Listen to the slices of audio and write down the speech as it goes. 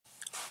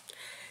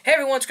Hey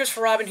everyone, it's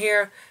Christopher Robin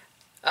here.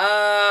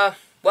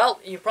 Well,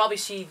 you probably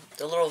see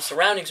the little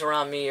surroundings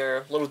around me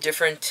are a little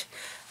different.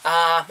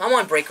 I'm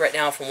on break right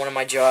now from one of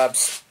my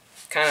jobs.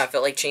 Kind of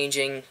felt like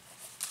changing,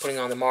 putting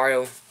on the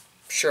Mario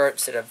shirt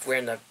instead of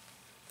wearing the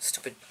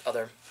stupid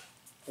other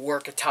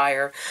work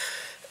attire.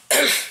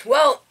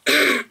 Well,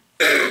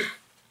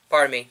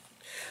 pardon me.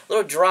 A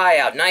little dry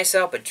out. Nice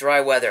out, but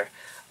dry weather.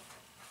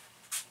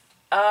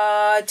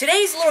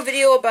 Today's little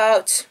video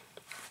about...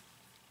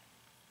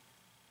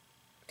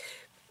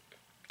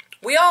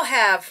 We all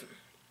have,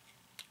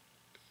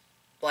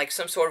 like,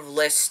 some sort of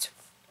list,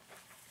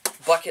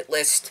 bucket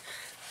list,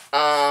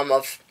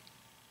 of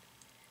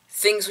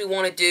things we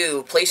want to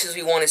do, places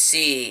we want to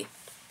see,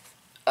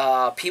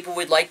 people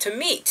we'd like to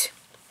meet.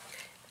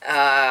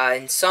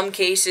 In some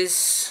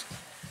cases,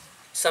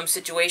 some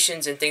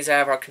situations and things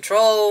out of our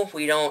control,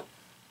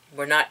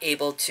 we're not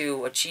able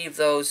to achieve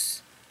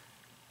those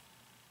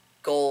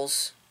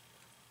goals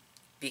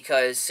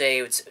because, say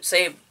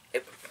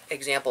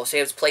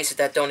it's places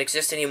that don't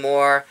exist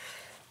anymore.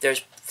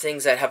 There's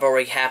things that have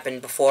already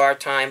happened before our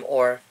time,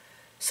 or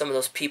some of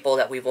those people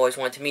that we've always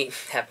wanted to meet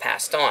have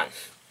passed on.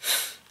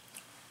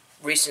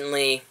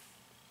 Recently,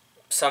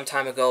 some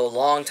time ago, a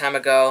long time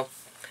ago.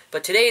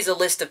 But today is a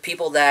list of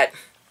people that,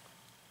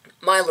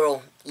 my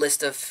little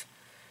list of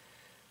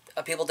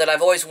people that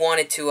I've always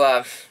wanted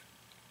to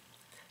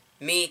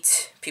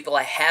meet, people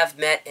I have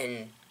met,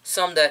 and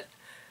some that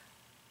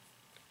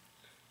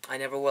I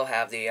never will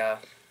have the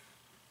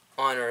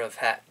honor of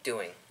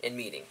doing and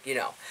meeting. You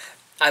know,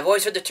 I've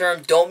always heard the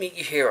term "don't meet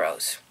your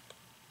heroes,"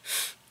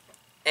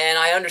 and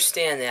I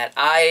understand that.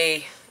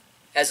 I,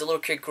 as a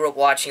little kid, grew up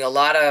watching a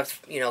lot of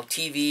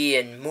TV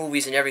and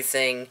movies and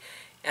everything.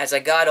 As I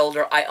got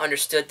older, I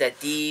understood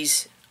that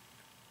these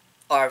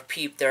are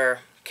they're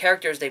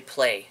characters they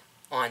play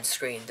on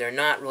screen. They're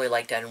not really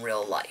like that in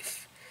real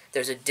life.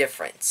 There's a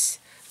difference.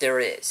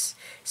 There is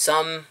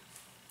some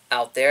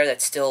out there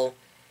that still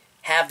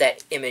have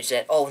that image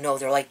that, oh no,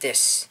 they're like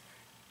this.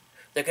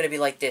 They're going to be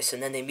like this,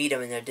 and then they meet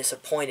them and they're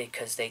disappointed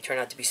because they turn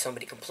out to be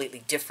somebody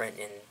completely different,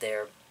 and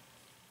they're,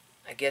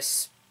 I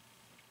guess,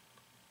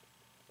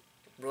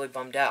 really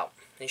bummed out.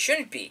 They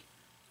shouldn't be.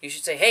 You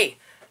should say, hey,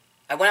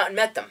 I went out and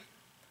met them.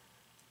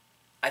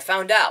 I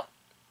found out.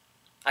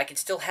 I can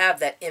still have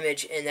that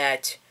image and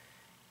that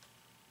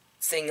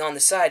thing on the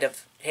side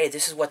of, hey,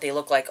 this is what they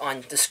look like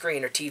on the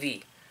screen or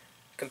TV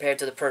compared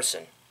to the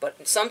person.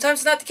 But sometimes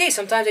it's not the case.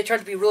 Sometimes they turn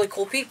out to be really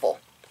cool people.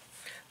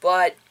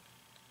 But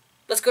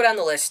let's go down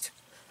the list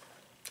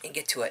and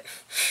get to it.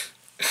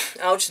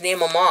 I'll just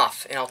name them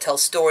off, and I'll tell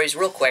stories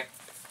real quick.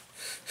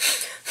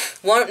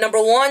 Number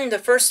one, the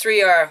first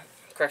three are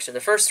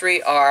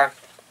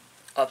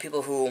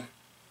people who,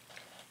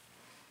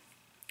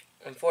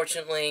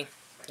 unfortunately,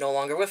 no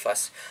longer with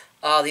us.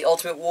 The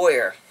Ultimate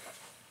Warrior,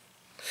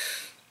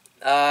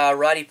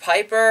 Roddy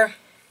Piper,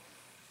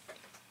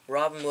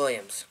 Robin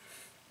Williams,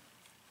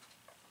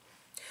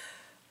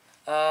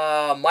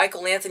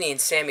 Michael Anthony and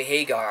Sammy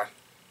Hagar,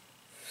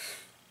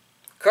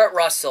 Kurt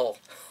Russell.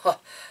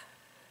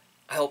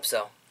 I hope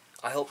so.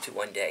 I hope to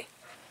one day.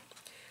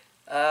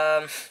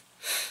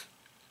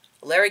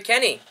 Larry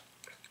Kenney,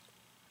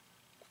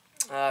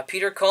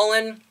 Peter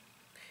Cullen,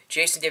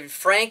 Jason David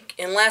Frank,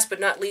 and last but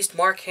not least,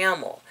 Mark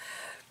Hamill.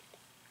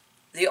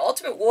 The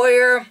Ultimate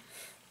Warrior,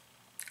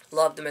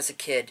 loved him as a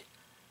kid.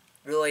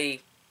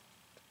 Really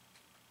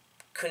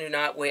could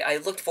not wait. I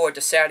looked forward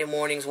to Saturday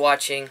mornings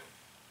watching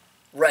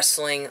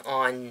wrestling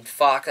on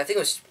Fox. I think it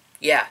was,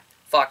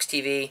 Fox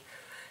TV.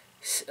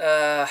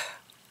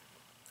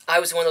 I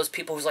was one of those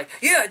people who's like,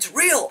 yeah, it's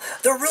real.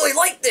 They're really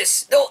like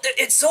this. No,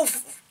 it's so,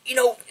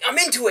 I'm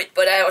into it.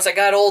 But as I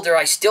got older,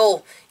 I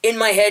still, in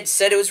my head,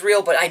 said it was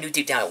real, but I knew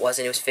deep down it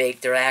wasn't. It was fake.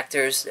 They're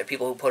actors. They're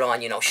people who put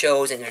on,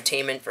 shows and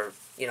entertainment for,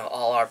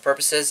 all our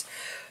purposes.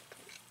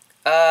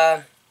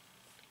 The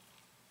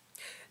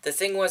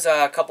thing was,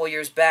 a couple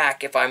years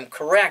back, if I'm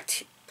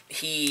correct,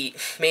 he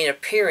made an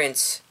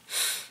appearance,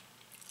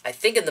 I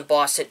think in the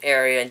Boston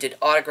area, and did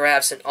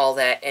autographs and all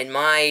that, and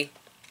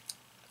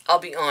I'll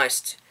be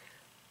honest,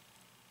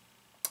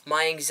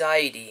 my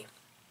anxiety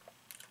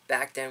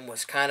back then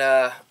was kind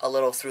of a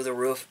little through the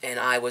roof, and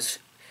I was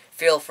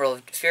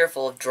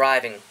fearful of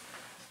driving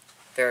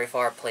very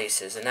far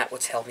places, and that's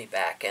what's held me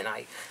back. And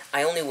I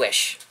only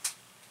wish,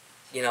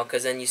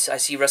 because then I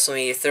see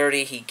WrestleMania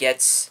 30, he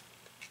gets,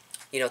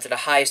 to the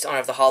highest honor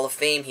of the Hall of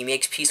Fame, he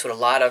makes peace with a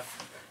lot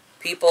of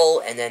people,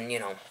 and then, he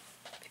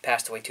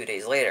passed away 2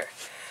 days later.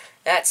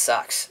 That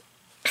sucks.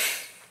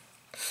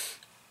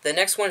 The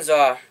next one's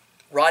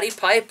Roddy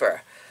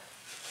Piper.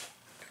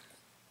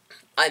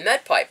 I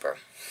met Piper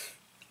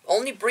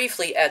only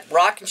briefly at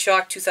Rock and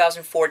Shock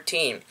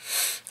 2014.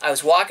 I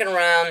was walking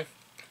around.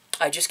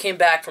 I just came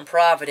back from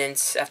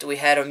Providence after we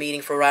had a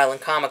meeting for Rhode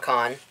Island Comic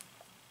Con.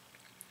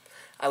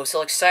 I was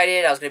so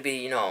excited. I was going to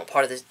be,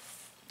 part of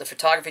the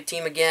photography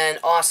team again.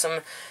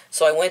 Awesome.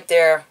 So I went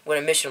there with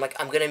a mission. I'm like,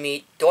 I'm going to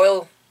meet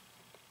Doyle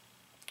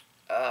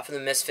from the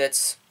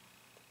Misfits.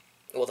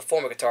 Well, the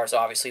former guitarist,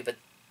 obviously, but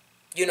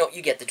You know,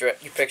 you get your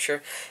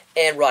picture.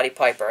 And Roddy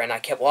Piper. And I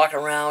kept walking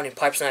around, and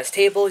Piper's on his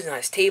table. He's on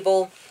his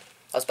table.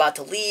 I was about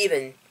to leave,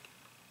 and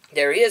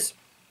there he is.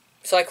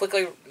 So I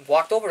quickly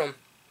walked over to him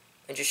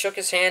and just shook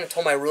his hand and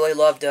told him I really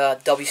loved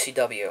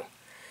WCW.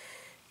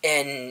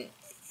 And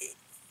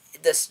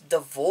the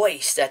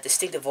voice, that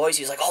distinctive voice,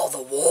 he was like, "Oh,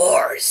 the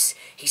wars."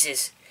 He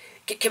says,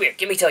 "Come here,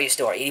 let me tell you a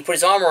story." And he put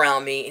his arm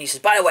around me, and he says,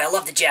 "By the way, I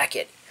love the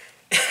jacket."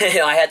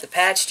 I had the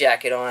patch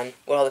jacket on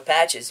with all the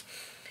patches.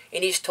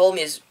 And he just told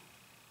me his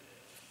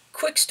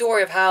quick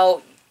story of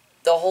how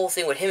the whole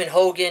thing with him and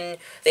Hogan,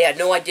 they had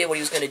no idea what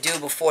he was going to do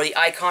before the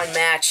Icon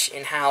match,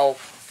 and how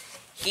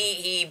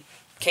he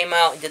came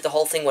out and did the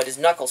whole thing with his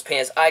knuckles paying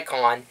as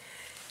Icon,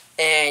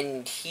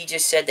 and he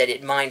just said that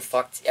it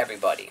mind-fucked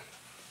everybody.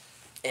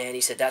 And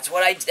he said, that's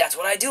what I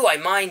do. I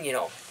mind,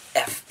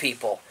 F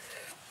people.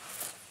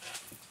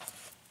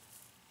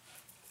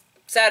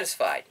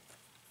 Satisfied.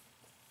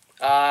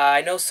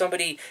 I know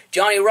somebody,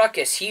 Johnny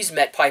Ruckus, he's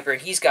met Piper,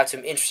 and he's got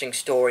some interesting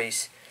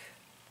stories.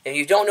 If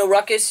you don't know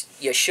Ruckus,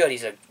 you should.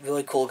 He's a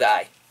really cool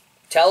guy.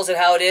 Tells it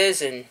how it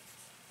is, and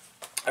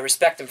I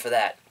respect him for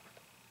that.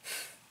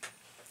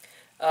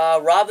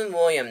 Robin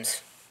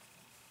Williams.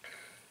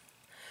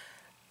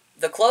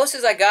 The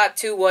closest I got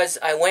to was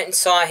I went and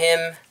saw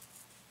him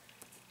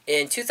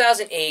in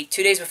 2008,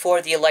 2 days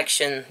before the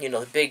election,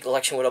 the big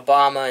election with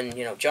Obama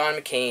and, John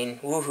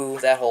McCain, woohoo,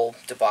 that whole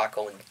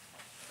debacle. And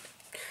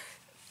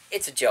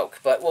it's a joke,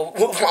 but we'll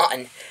move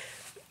on.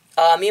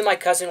 Me and my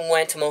cousin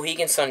went to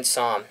Mohegan Sun and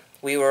saw him.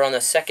 We were on the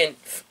second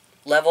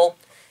level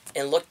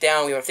and looked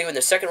down. We were thinking in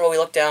the second row, we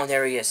looked down,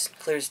 there he is,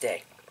 clear as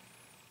day.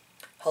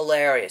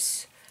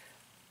 Hilarious.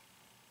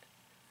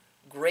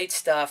 Great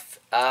stuff.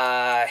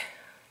 I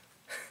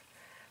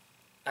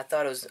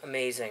thought it was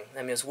amazing. I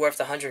mean, it was worth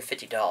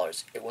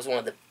 $150. It was one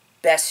of the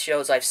best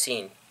shows I've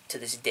seen to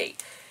this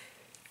date.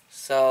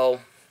 So,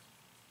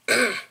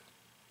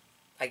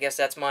 I guess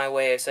that's my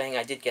way of saying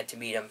I did get to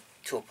meet him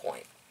to a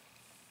point.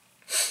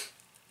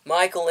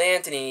 Michael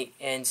Anthony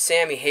and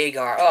Sammy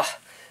Hagar. Oh,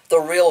 the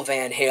real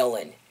Van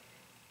Halen.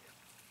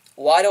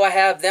 Why do I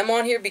have them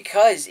on here?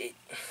 Because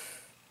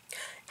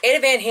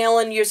Eddie Van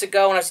Halen years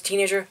ago when I was a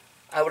teenager,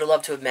 I would have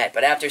loved to have met.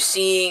 But after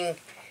seeing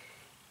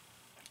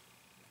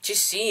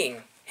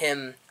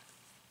him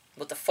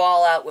with the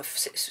fallout with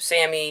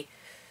Sammy,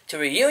 to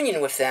reunion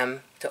with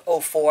them, to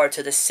 2004,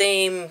 to the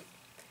same,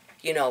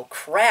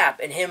 crap,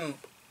 and him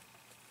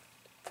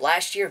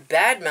last year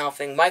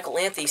bad-mouthing Michael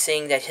Anthony,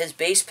 saying that his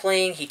bass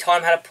playing, he taught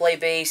him how to play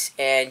bass,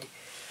 and,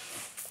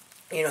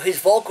 his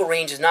vocal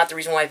range is not the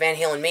reason why Van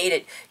Halen made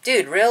it.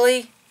 Dude,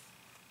 really?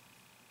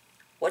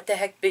 What the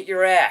heck bit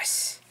your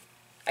ass?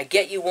 I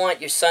get you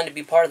want your son to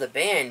be part of the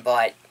band,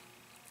 but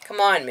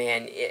come on,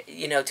 man.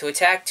 To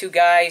attack two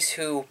guys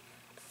who,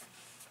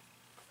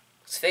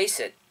 let's face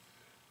it,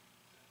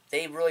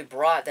 they really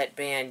brought that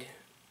band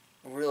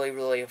really,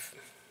 really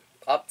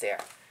up there.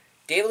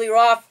 David Lee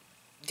Roth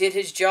did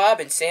his job,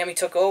 and Sammy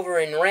took over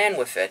and ran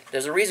with it.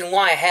 There's a reason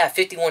why I have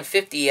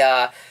 5150,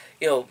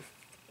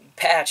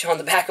 patch on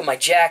the back of my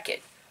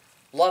jacket.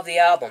 Love the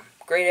album.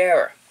 Great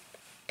era.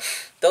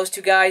 Those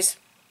two guys,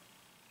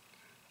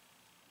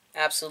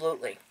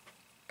 absolutely.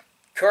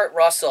 Kurt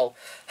Russell,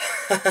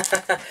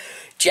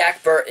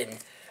 Jack Burton,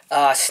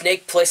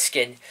 Snake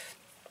Plissken.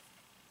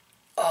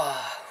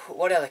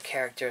 What other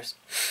characters?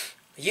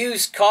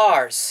 Used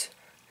Cars,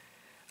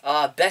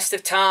 Best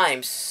of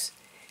Times.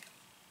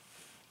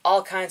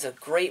 All kinds of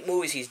great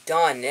movies he's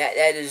done.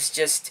 That is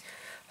just,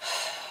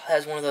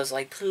 that's one of those,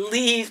 like,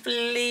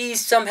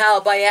 please,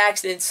 somehow, by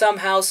accident,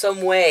 somehow,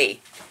 some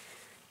way.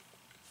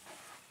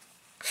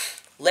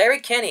 Larry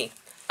Kenney.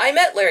 I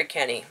met Larry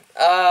Kenney.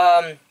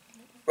 Rhode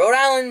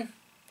Island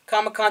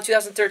Comic-Con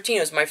 2013. It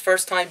was my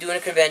first time doing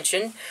a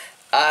convention.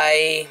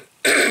 I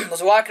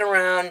was walking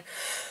around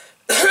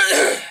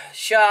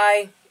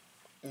shy,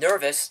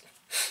 nervous,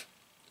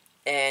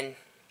 and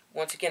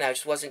once again, I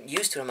just wasn't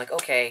used to it. I'm like,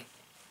 okay,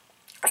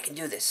 I can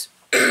do this.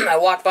 I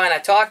walked by and I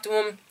talked to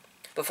him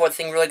before the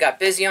thing really got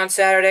busy on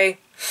Saturday.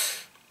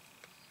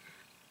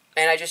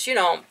 And I just,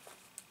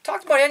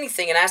 talked about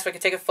anything and asked if I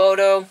could take a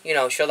photo,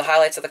 show the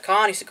highlights of the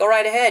con. He said, go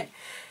right ahead.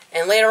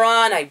 And later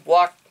on, I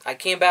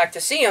came back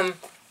to see him,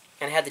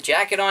 and I had the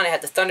jacket on. I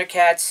had the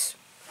Thundercats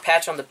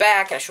patch on the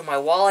back, and I showed my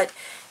wallet.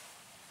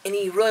 And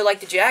he really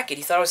liked the jacket.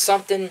 He thought it was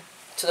something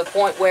to the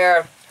point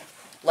where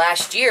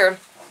last year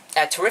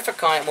at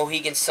Terrificon at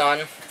Mohegan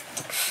Sun,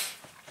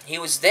 he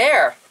was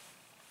there.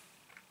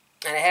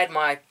 And I had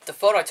the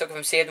photo I took of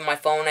him saved on my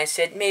phone. I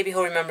said, maybe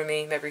he'll remember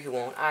me, maybe he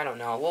won't. I don't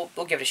know.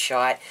 We'll give it a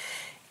shot.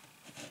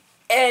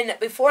 And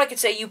before I could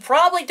say, you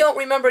probably don't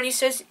remember, and he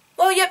says,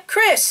 well, yep,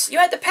 Chris, you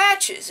had the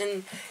patches.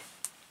 And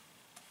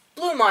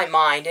blew my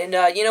mind. And,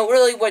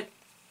 really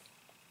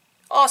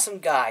awesome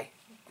guy.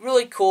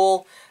 Really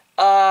cool.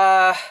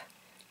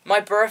 My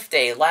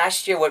birthday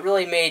last year, what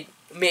really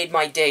made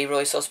my day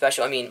really so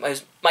special. I mean,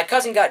 my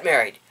cousin got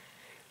married.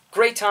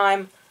 Great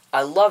time.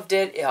 I loved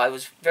it. I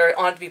was very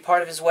honored to be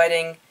part of his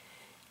wedding.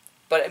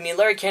 But, I mean,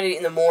 Larry Kennedy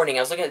in the morning,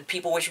 I was looking at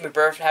people wishing me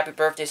happy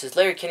birthday. It says,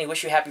 Larry Kennedy,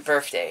 wish you a happy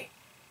birthday.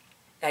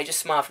 And I just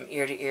smiled from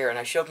ear to ear, and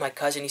I showed my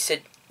cousin. He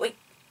said, "Wait,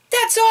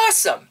 that's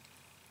awesome!"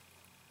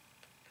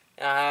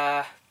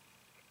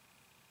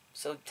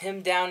 So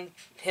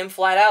him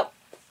flat out,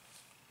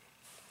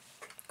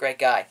 great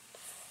guy.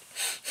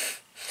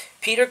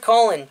 Peter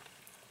Cullen,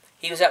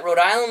 he was at Rhode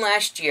Island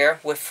last year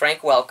with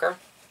Frank Welker.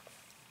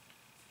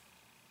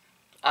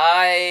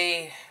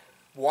 I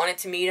wanted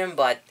to meet him,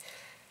 but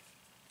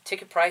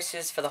ticket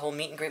prices for the whole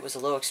meet and greet was a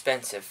little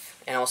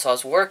expensive. And also I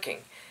was working.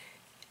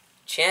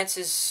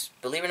 Chances,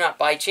 believe it or not,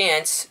 by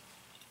chance,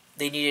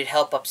 they needed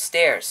help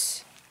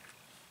upstairs.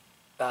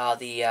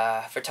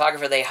 The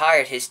photographer they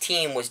hired, his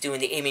team was doing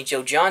the Amy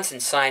Jo Johnson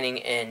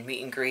signing and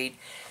meet and greet.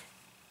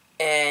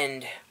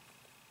 And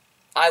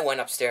I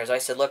went upstairs. I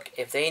said, look,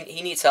 if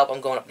he needs help,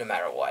 I'm going up no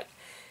matter what.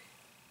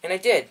 And I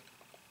did.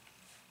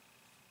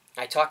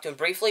 I talked to him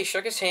briefly,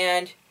 shook his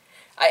hand.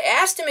 I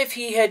asked him if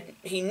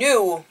he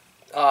knew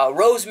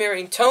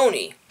Rosemary and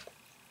Tony.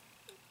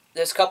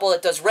 This couple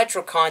that does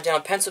RetroCon down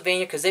in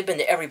Pennsylvania, because they've been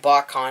to every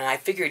BotCon, and I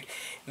figured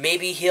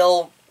maybe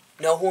he'll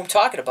know who I'm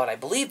talking about.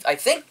 I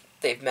think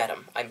they've met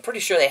him. I'm pretty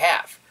sure they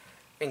have.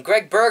 And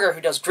Greg Berger,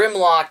 who does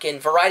Grimlock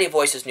and Variety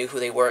Voices, knew who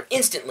they were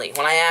instantly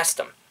when I asked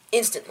him.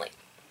 Instantly.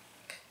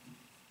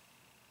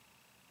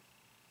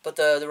 But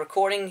the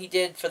recording he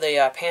did for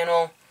the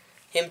panel,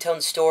 him telling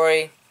the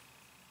story,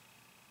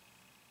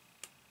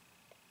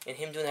 and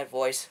him doing that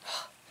voice,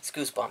 it's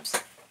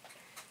goosebumps.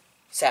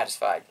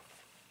 Satisfied.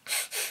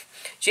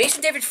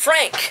 Jason David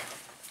Frank,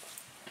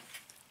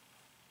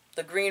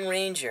 the Green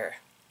Ranger,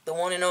 the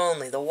one and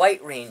only, the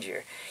White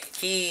Ranger.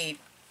 He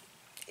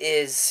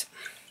is,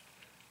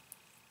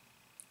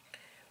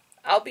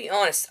 I'll be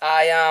honest,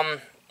 I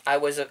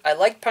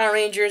liked Power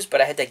Rangers,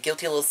 but I had that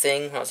guilty little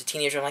thing when I was a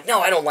teenager. I'm like,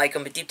 no, I don't like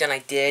them, but deep down I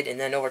did. And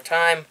then over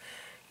time,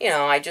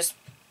 I just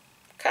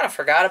kind of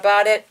forgot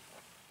about it.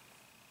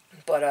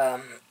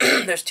 But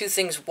there's two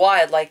things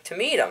why I'd like to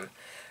meet him.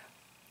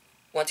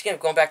 Once again,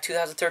 going back to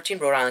 2013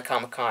 Rhode Island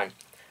Comic Con.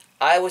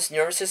 I was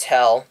nervous as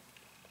hell.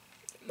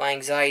 My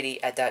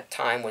anxiety at that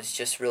time was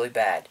just really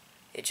bad.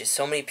 It's just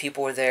so many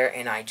people were there,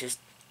 and I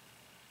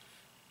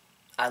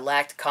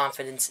lacked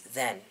confidence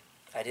then.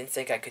 I didn't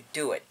think I could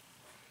do it.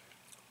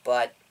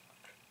 But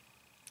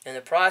in the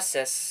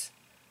process,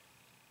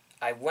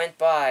 I went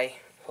by,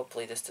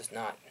 hopefully this does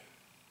not.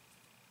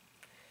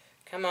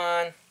 Come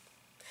on.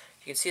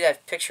 You can see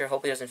that picture,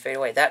 hopefully it doesn't fade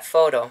away. That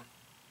photo,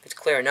 it's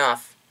clear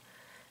enough.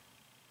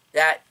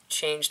 That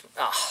changed,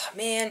 oh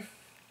man.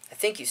 I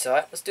think you saw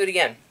it. Let's do it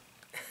again.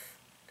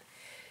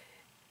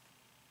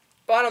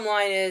 Bottom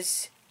line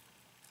is,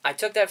 I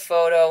took that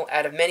photo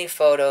out of many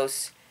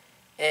photos,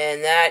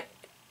 and that,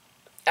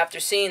 after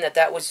seeing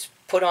that was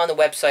put on the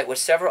website with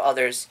several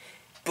others,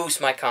 boost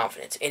my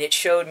confidence. And it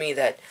showed me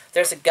that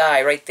there's a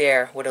guy right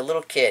there with a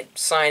little kid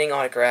signing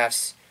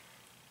autographs,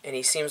 and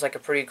he seems like a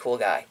pretty cool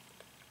guy.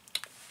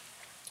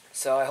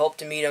 So I hope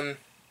to meet him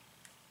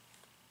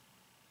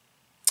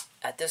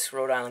at this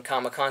Rhode Island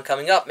Comic Con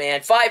coming up,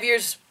 man. 5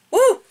 years,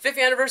 woo!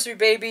 50th anniversary,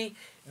 baby.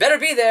 Better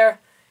be there.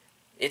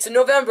 It's in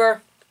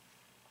November.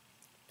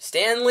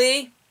 Stan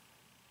Lee,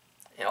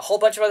 and a whole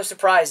bunch of other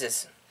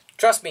surprises.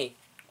 Trust me.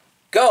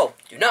 Go.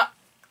 Do not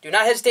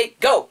hesitate.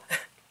 Go.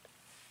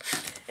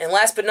 And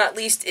last but not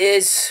least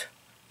is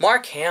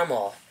Mark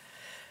Hamill.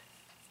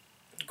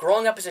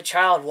 Growing up as a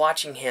child,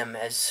 watching him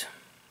as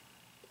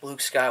Luke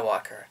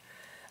Skywalker,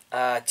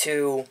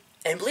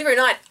 and believe it or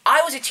not,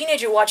 I was a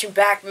teenager watching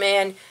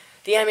Batman,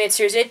 the animated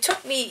series. It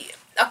took me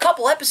a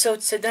couple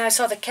episodes, and then I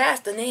saw the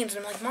cast, the names,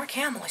 and I'm like, Mark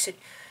Hamill. I said,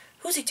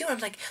 who's he doing? I'm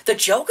like, the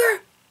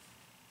Joker?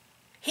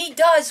 He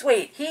does,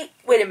 wait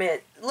a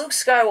minute. Luke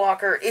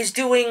Skywalker is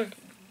doing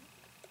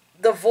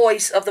the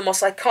voice of the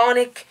most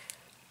iconic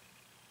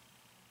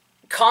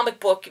comic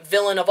book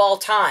villain of all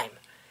time.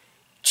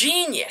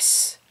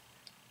 Genius.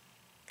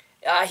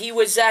 He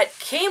was at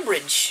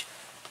Cambridge,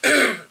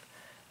 I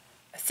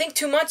think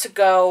 2 months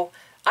ago.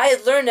 I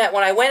had learned that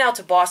when I went out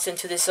to Boston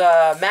to this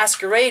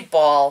masquerade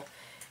ball,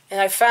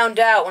 and I found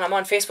out when I'm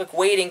on Facebook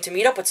waiting to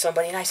meet up with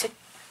somebody, and I said,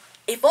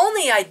 if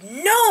only I'd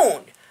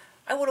known,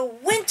 I would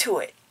have went to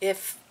it. I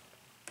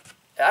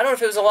don't know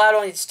if it was allowed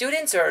only to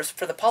students or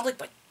for the public,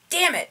 but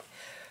damn it.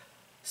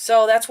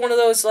 So that's one of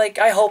those, like,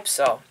 I hope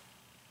so.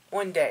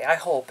 One day, I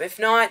hope. If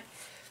not,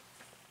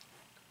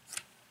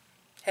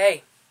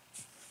 hey,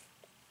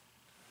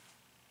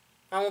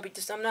 I won't be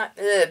just, I'm not,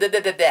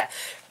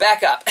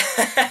 back up.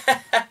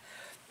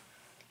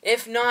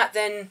 If not,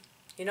 then,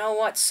 you know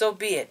what, so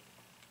be it.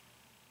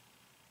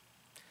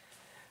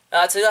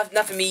 It's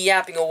enough of me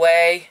yapping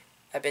away.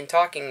 I've been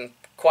talking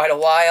quite a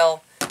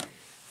while,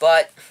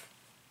 but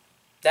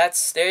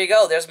there you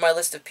go. There's my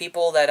list of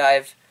people that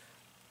I've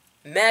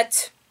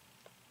met,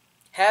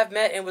 have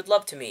met, and would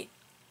love to meet.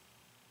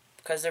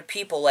 Because they're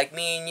people like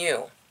me and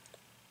you.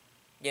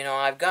 You know,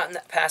 I've gotten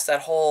past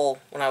that whole,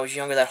 when I was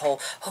younger, that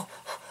whole,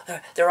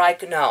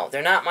 no,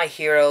 they're not my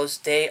heroes.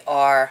 They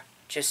are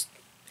just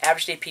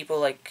average day people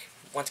like,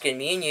 once again,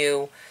 me and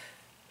you.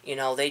 You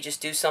know, they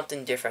just do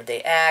something different.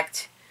 They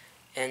act,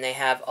 and they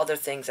have other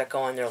things that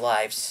go on in their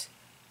lives.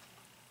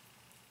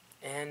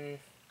 And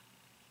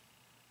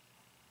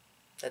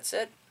That's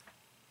it.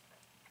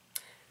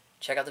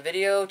 Check out the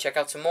video. Check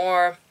out some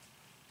more.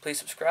 Please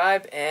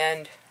subscribe.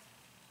 And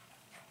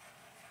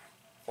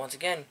once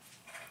again,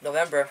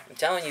 November, I'm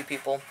telling you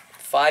people,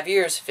 5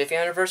 years, 50th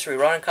anniversary,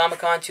 Ronin Comic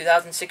Con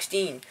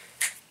 2016.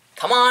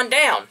 Come on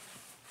down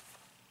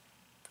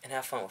and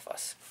have fun with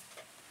us.